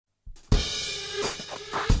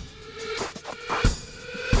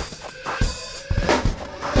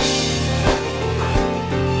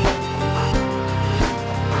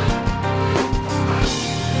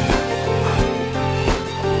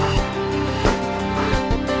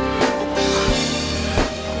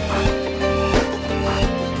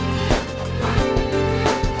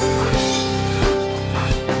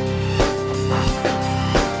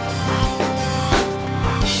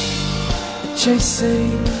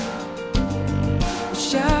chasing the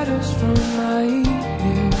shadows from my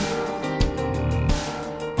youth.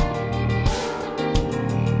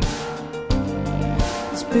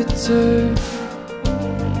 It's bitter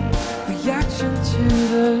reaction to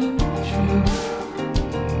the truth.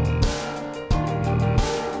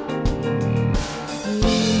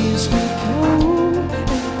 Leaves me cold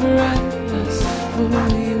and breathless when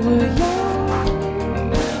we were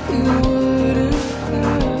young. We wouldn't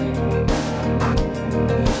cry.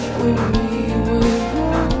 When we were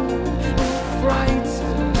young and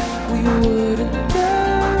frightened, we wouldn't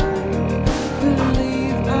dare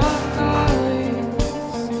believe our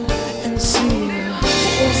eyes and see. We're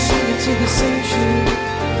all singing to the same tune.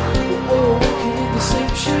 We're all walking in the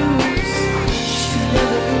same shoes. Just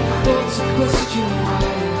never even thought to question why.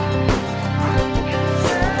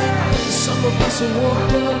 Some of us will walk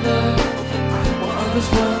further, while others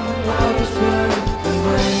run, while others burn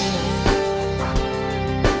away.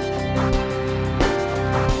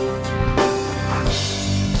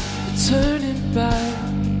 Turning back,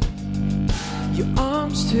 your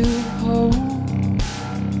arms to hold.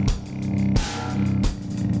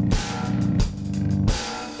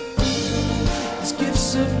 It's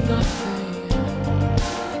gifts of nothing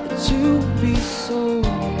to be sold.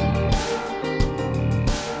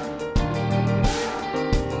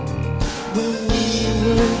 When we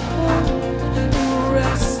were young and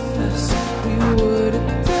restless, we wouldn't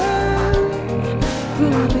dare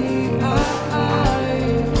believe our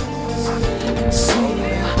eyes and see.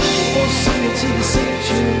 We're all singing to the same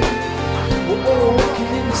tune. We're all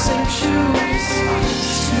walking in the same shoes.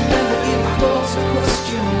 Just never even thought to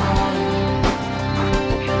question why.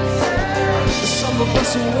 Some of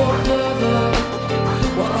us will walk further,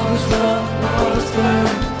 while others run, while others burn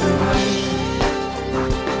away.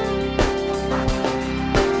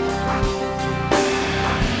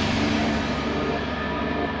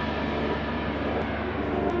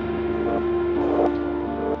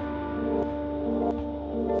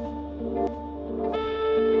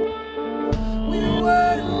 We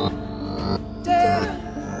wouldn't dare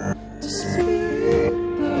to speak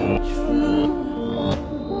the truth.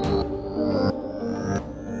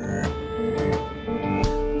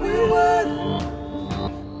 We wouldn't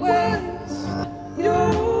waste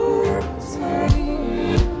your time.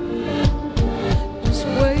 Just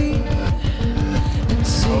wait and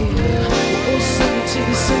see. We're all singing to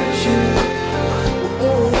the same tune. We're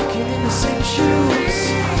all walking in the same shoes.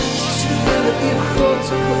 Just never even thought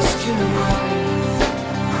to question why.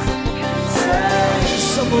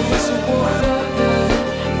 Some of us will walk further,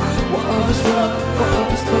 while others run, while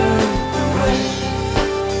others burn.